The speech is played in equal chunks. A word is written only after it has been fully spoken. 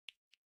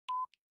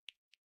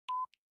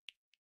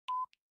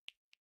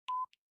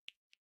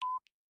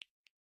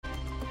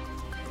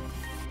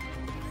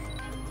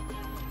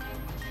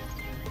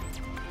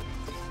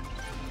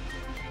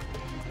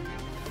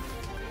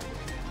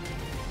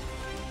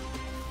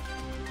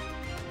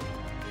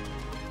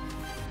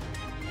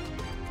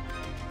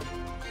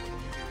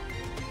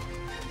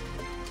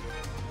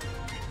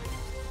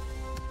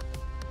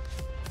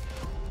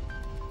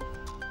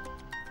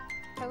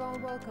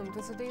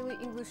welcome to the daily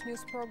English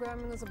news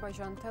program on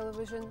Azərbaycan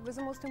Television with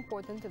the most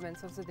important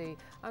events of the day.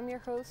 I'm your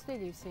host,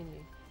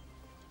 Rəsmi.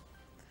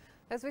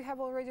 As we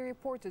have already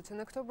reported, on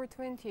October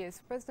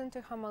 20th, President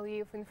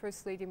İlham and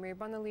First Lady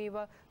Mehriban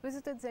Aliyeva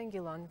visited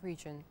Zəngilan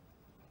region.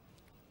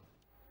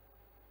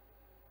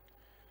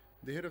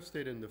 The head of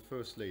state and the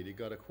First Lady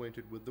got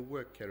acquainted with the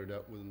work carried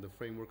out within the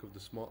framework of the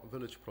Smart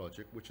Village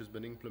project, which has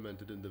been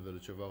implemented in the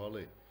village of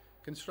Qapalı.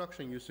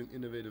 Construction using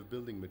innovative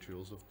building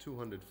materials of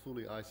 200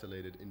 fully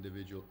isolated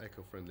individual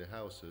eco-friendly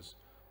houses,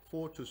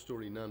 4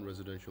 two-story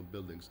non-residential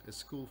buildings, a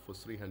school for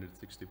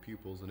 360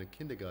 pupils and a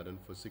kindergarten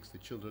for 60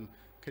 children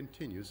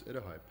continues at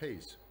a high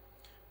pace.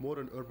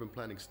 Modern urban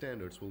planning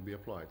standards will be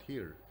applied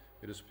here.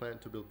 It is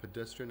planned to build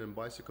pedestrian and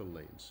bicycle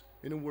lanes.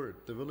 In a word,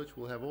 the village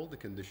will have all the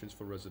conditions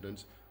for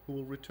residents who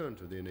will return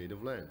to their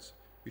native lands.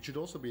 It should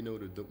also be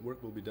noted that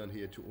work will be done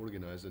here to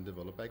organize and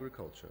develop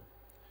agriculture.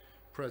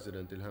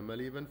 President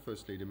İlham and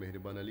First Lady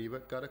Mehriban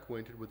Aliyeva got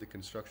acquainted with the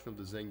construction of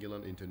the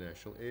Zəngilan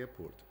International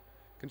Airport.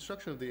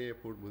 Construction of the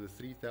airport with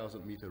a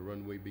 3,000-meter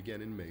runway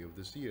began in May of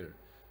this year.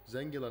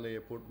 Zəngilan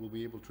Airport will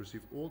be able to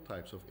receive all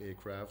types of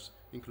aircrafts,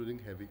 including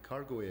heavy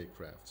cargo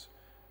aircrafts.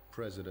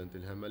 President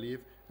İlham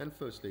and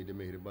First Lady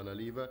Mehriban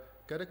Aliyeva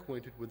got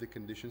acquainted with the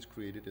conditions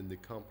created in the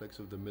complex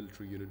of the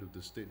military unit of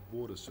the State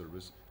Border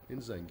Service in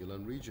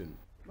Zəngilan region.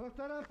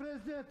 Muhterem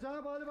Prezident,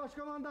 Cenab-ı Ali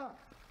Başkomandan,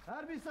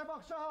 her bir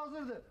sabahşa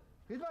hazırdır.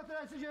 Hizmet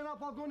Reisi Cenab-ı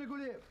Polkovnik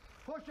Uliyev.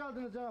 Hoş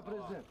geldiniz Cenab-ı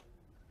Prezident.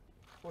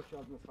 Hoş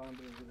geldiniz Sayın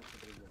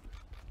Prezident.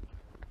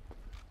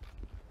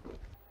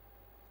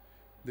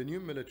 The new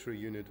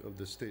military unit of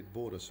the State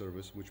Border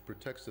Service, which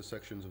protects the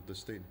sections of the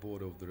state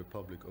border of the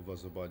Republic of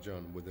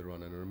Azerbaijan with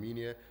Iran and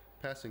Armenia,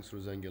 passing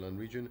through Zəngilan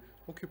region,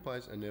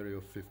 occupies an area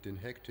of 15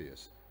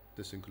 hectares.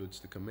 This includes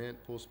the command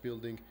post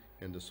building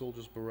and the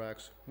soldiers'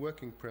 barracks,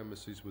 working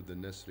premises with the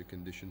necessary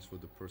conditions for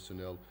the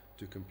personnel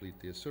to complete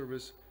their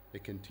service, a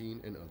canteen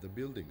and other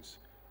buildings.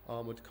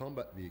 Armored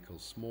combat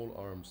vehicles, small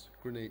arms,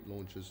 grenade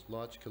launchers,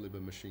 large caliber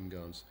machine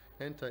guns,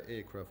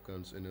 anti-aircraft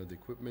guns and other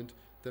equipment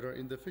that are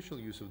in the official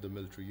use of the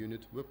military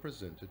unit were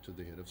presented to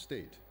the head of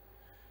state.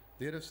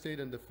 The head of state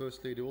and the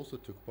First Lady also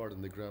took part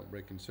in the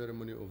groundbreaking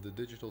ceremony of the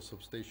digital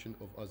substation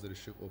of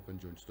Azərbaycan Open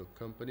Joint Stock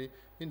Company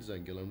in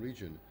Zəngilan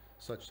region.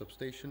 Such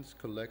substations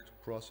collect,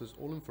 process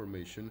all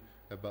information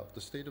about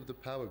the state of the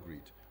power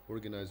grid,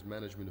 organize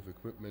management of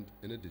equipment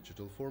in a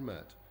digital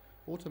format.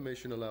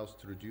 Automation allows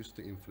to reduce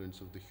the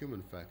influence of the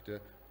human factor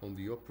on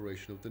the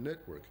operation of the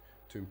network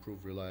to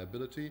improve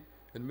reliability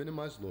and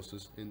minimize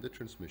losses in the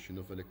transmission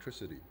of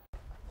electricity.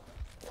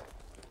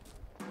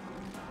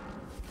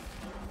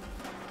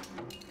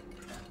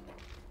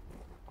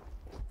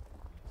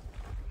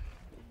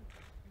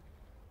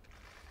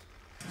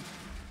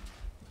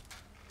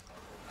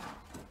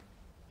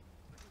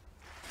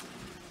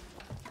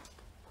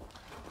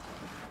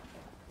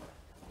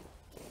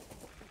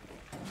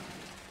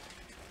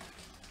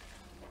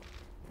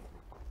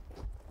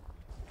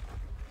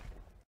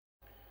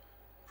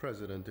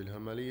 President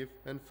İlham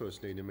and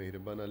First Lady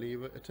Mehriban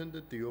Aliyeva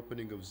attended the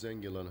opening of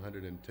Zəngilan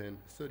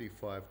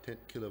 110/35 10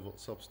 kV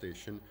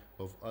substation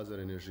of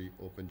Azərenerji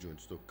Open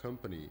Joint Stock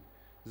Company.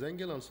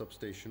 Zəngilan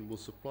substation will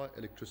supply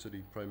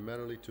electricity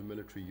primarily to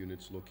military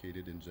units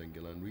located in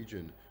Zəngilan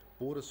region,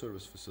 border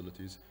service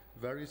facilities,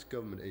 various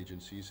government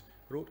agencies,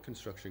 road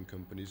construction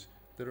companies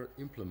that are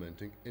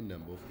implementing a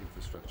number of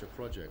infrastructure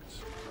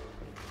projects.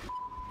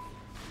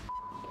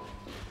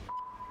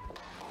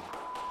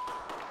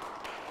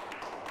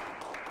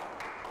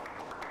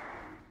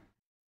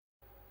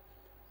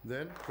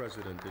 Then,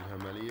 President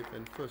İlham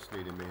and First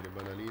Lady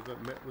Mehriban Aliyeva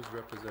met with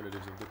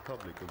representatives of the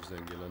public of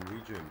Zəngilan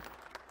region.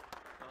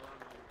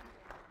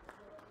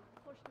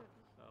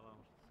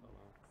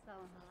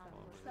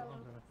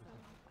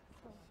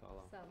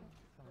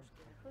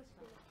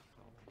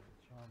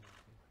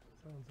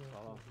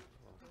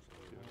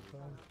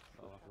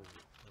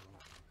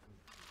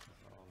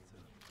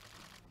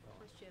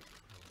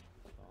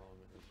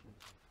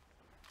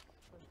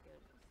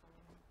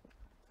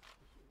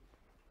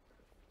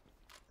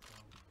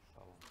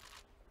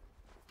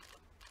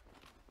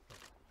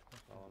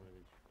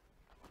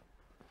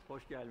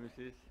 Hoş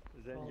gelmişsiniz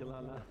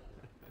Zəngilan'a.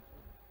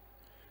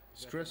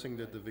 Stressing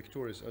that the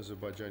victorious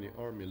Azerbaijani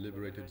army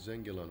liberated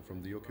Zəngilan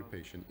from the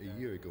occupation a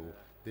year ago,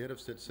 the head of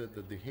state said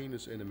that the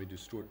heinous enemy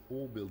destroyed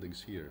all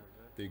buildings here.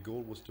 Their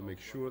goal was to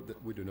make sure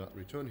that we do not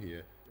return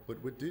here,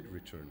 but we did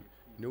return.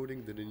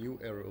 Noting that a new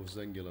era of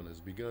Zəngilan has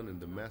begun and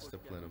the master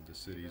plan of the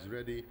city is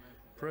ready,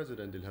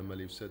 President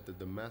İlham said that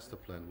the master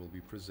plan will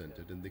be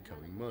presented in the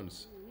coming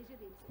months.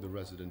 The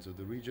residents of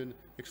the region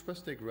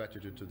expressed their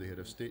gratitude to the head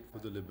of state for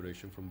the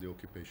liberation from the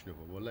occupation of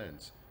our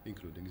lands,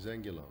 including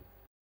Zəngilan.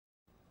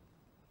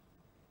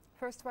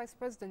 First Vice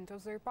President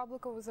of the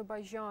Republic of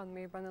Azerbaijan,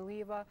 Mehriban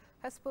Aliyeva,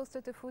 has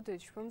posted a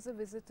footage from the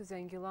visit to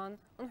Zəngilan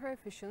on her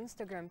official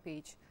Instagram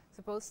page.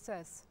 The post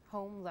says,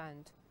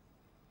 Homeland.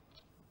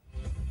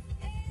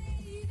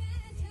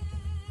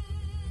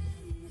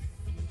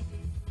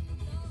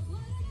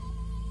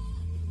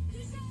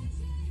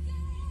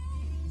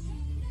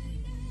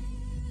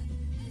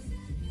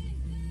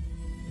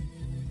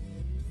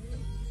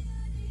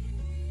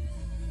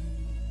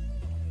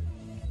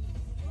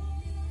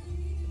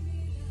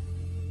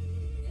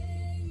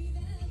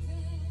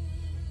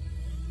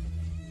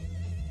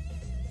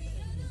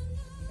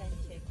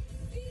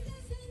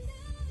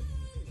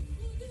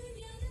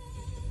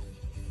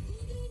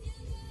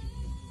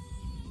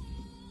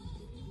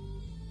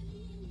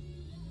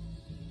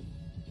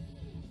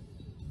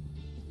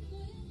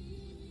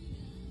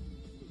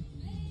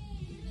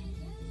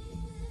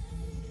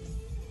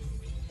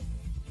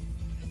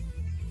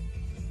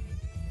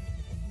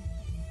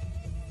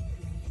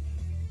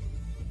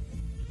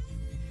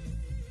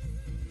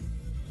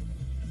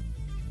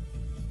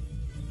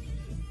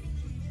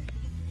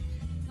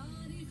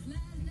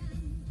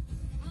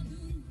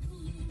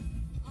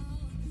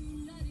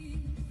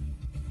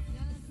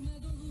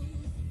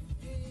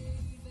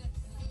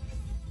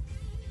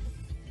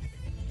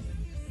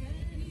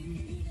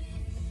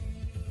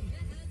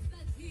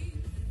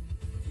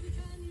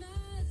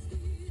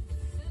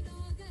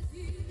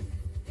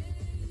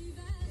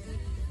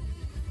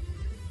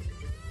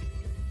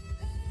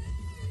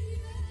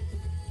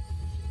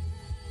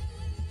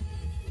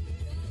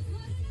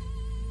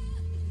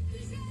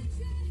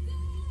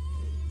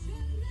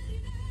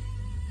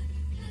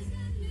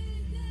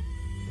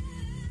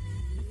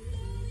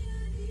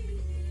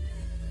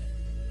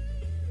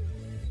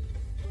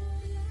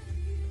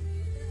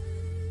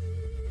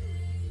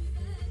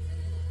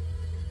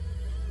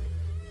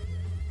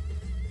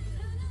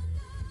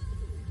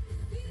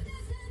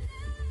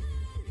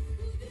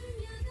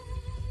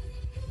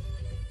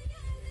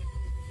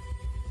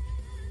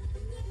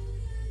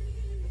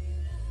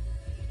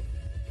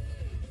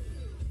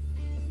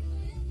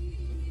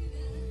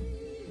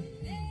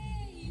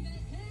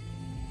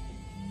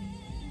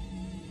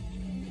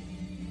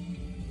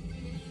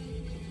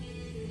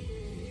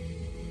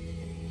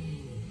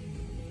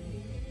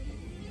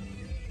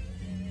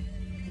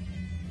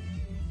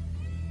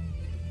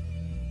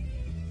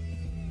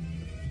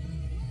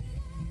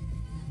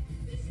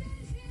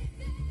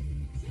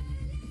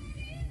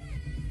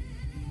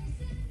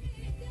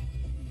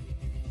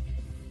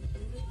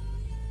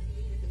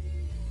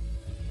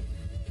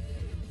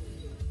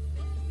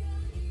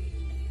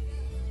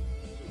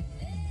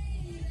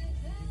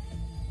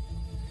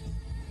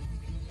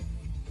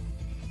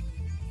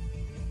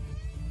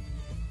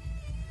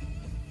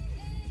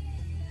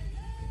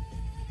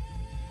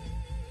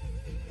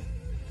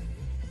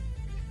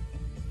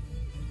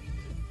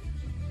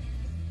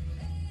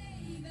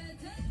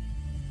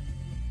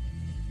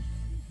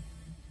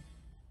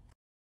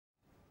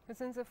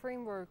 Within the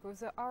framework of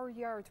the Our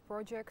Yard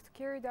project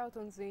carried out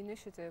on the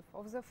initiative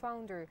of the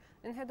founder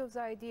and head of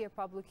the IDEA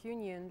Public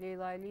Union,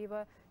 Leyla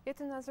Aliyeva, yet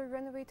another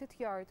renovated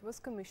yard was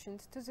commissioned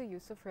to the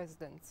use of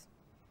residents.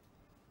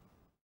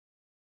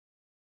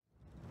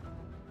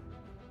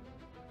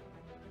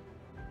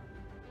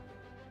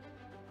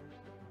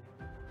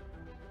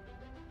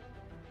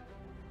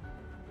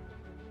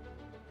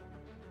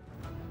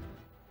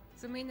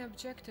 The main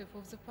objective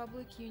of the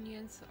Public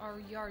Union's Our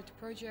Yard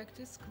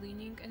project is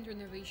cleaning and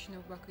renovation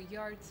of Baku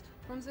yards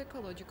from the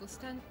ecological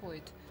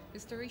standpoint,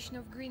 restoration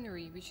of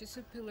greenery, which is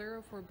a pillar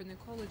of urban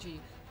ecology,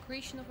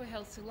 creation of a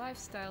healthy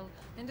lifestyle,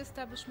 and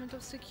establishment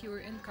of secure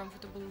and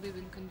comfortable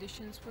living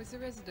conditions for the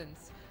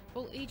residents.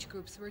 All age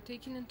groups were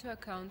taken into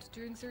account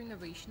during the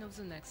renovation of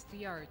the next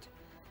yard.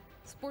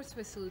 Sports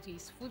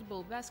facilities,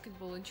 football,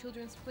 basketball and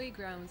children's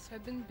playgrounds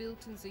have been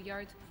built in the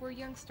yard for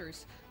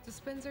youngsters to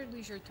spend their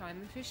leisure time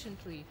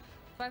efficiently.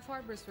 5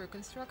 harbors were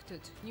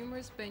constructed,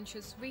 numerous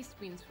benches, waste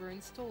bins were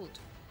installed.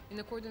 In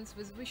accordance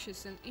with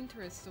wishes and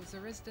interests of the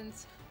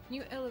residents,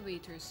 new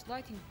elevators,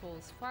 lighting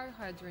poles, fire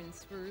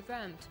hydrants were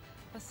revamped,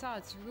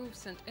 facades,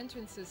 roofs and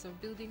entrances of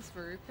buildings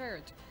were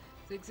repaired.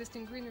 The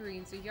existing greenery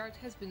in the yard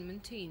has been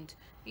maintained.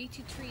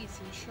 80 trees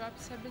and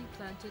shrubs have been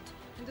planted,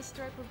 and a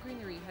stripe of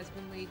greenery has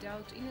been laid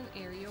out in an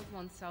area of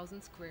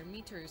 1,000 square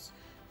meters.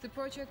 The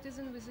project is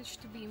envisaged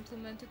to be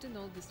implemented in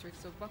all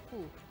districts of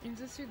Baku. In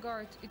this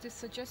regard, it is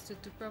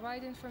suggested to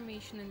provide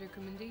information and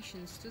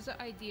recommendations to the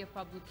IDEA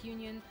Public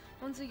Union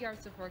on the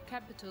yards of our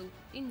capital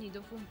in need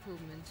of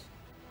improvement.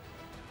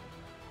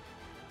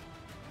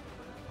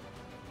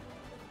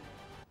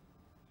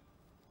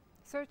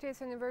 The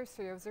 30th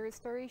anniversary of the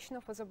restoration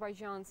of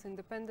Azerbaijan's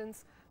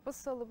independence was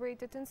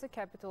celebrated in the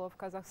capital of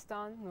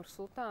Kazakhstan,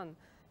 Nur-Sultan.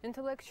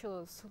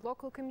 Intellectuals,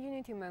 local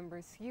community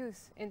members,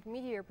 youth and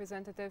media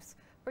representatives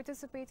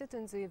participated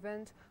in the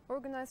event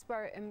organized by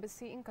our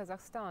embassy in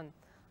Kazakhstan.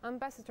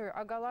 Ambassador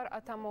Agalar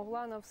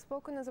Atamoğlanov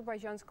spoke on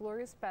Azerbaijan's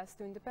glorious path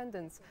to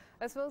independence,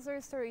 as well as the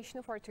restoration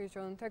of our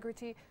territorial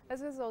integrity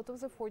as a result of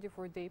the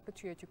 44-day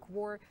patriotic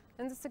war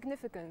and the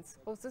significance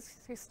of this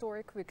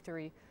historic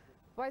victory.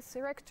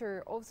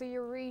 Vice-Rector of the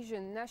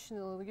Eurasian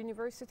National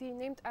University,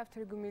 named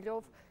after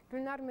Gumilev,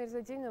 Gulnar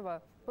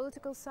Mirzadinova,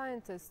 political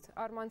scientist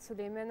Arman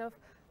Süleymanov,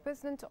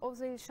 President of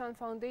the Ilshan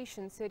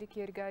Foundation, Serik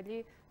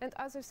Yergali, and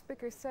other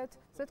speakers said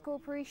that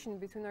cooperation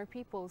between our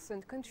peoples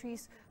and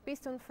countries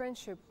based on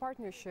friendship,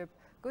 partnership,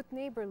 good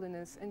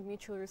neighborliness and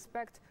mutual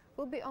respect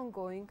will be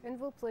ongoing and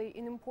will play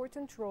an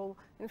important role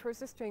in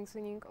further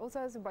strengthening of the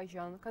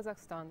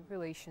Azerbaijan-Kazakhstan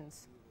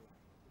relations.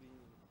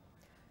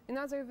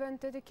 Another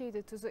event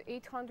dedicated to the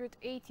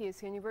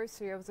 880th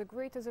anniversary of the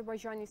great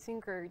Azerbaijani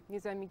singer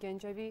Nizami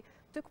Gencevi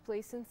took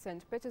place in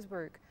St.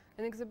 Petersburg.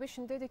 An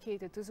exhibition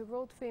dedicated to the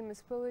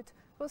world-famous poet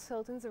was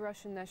held in the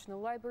Russian National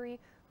Library,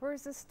 where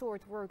the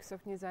stored works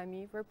of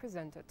Nizami were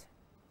presented.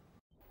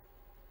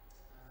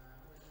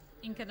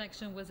 In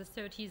connection with the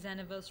 30th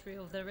anniversary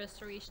of the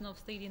restoration of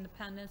state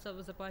independence of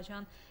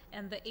Azerbaijan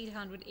and the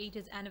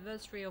 880th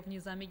anniversary of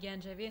Nizami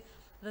Gencevi,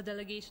 the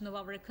delegation of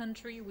our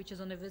country, which is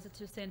on a visit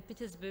to St.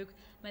 Petersburg,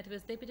 met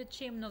with Deputy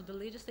Chairman of the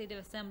Legislative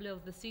Assembly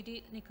of the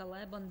city,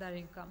 Nikolai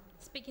Bondarenko.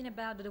 Speaking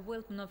about the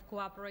development of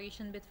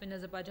cooperation between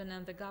Azerbaijan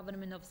and the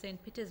government of St.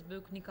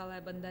 Petersburg, Nikolai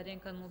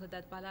Bondarenko noted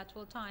that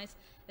bilateral ties,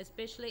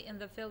 especially in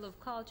the field of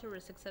culture, are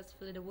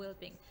successfully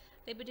developing.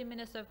 Deputy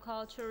Minister of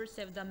Culture,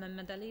 Rövşən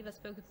Məmmədov,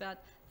 spoke about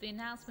the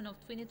announcement of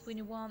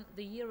 2021,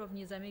 the year of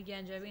Nizami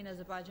Gencevi in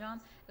Azerbaijan,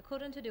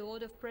 according to the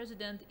order of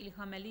President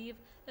Ilham Aliyev,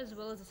 as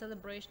well as the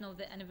celebration of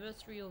the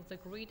anniversary of the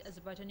great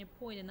Azerbaijani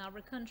poet in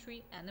our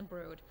country and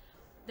abroad.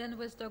 Then,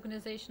 with the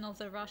organization of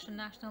the Russian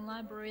National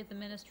Library, the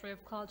Ministry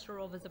of Culture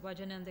of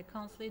Azerbaijan and the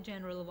Consulate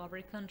General of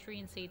our country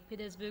in St.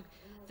 Petersburg,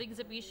 the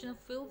exhibition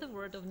Feel the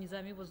Word of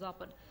Nizami was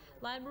opened.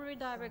 Library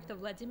Director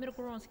Vladimir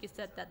Goronsky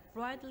said that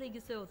bright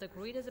legacy of the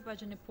great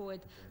Azerbaijani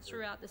poet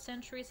throughout the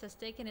centuries has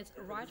taken its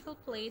rightful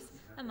place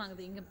among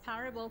the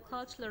incomparable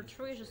cultural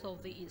treasures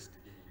of the East.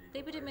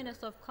 Deputy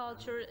Minister of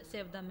Culture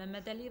Rövşən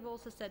Məmmədov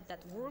also said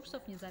that works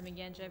of Nizami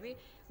Gencevi,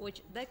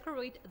 which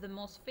decorate the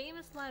most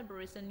famous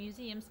libraries and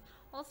museums,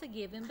 also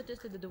gave impetus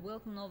to the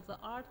development of the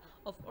art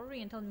of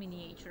Oriental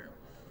miniature.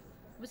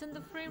 Within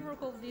the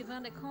framework of the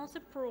event, a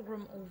concept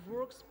program of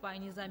works by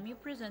Nizami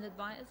presented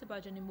by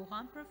Azerbaijani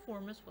Mugham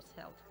performers was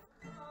held.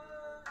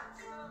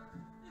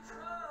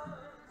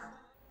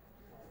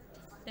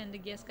 Then the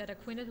guests got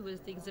acquainted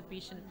with the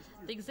exhibition.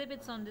 The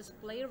exhibits on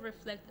display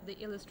reflect the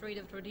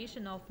illustrative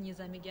tradition of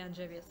Nizami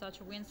Gencevi.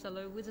 Such events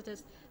allow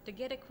visitors to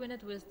get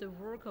acquainted with the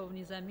work of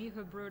Nizami,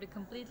 who brought a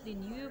completely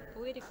new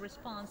poetic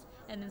response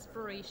and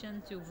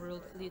inspiration to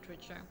world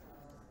literature.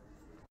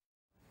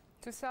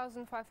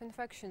 2005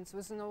 infections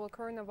with the novel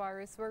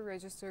coronavirus were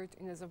registered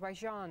in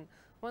Azerbaijan.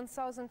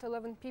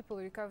 1,011 people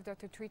recovered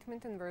after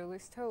treatment and were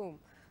released home.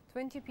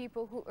 20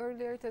 people who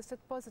earlier tested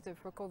positive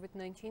for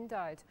COVID-19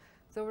 died.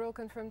 The overall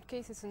confirmed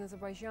cases in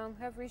Azerbaijan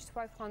have reached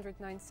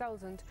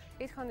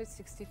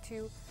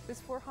 509,862,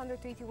 with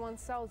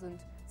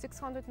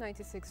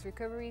 481,696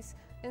 recoveries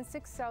and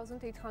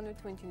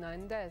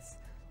 6,829 deaths.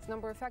 The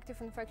number of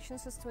active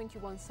infections is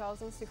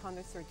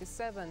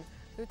 21,337.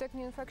 To detect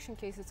new infection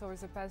cases over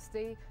the past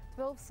day,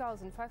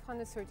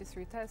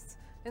 12,533 tests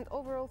and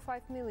overall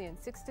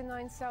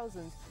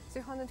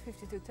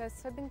 5,069,352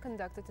 tests have been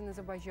conducted in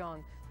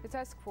Azerbaijan, the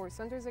task force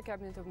under the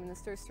Cabinet of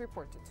Ministers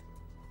reported.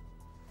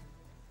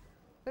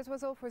 That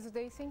was all for the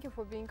day. Thank you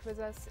for being with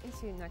us and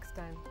see you next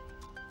time.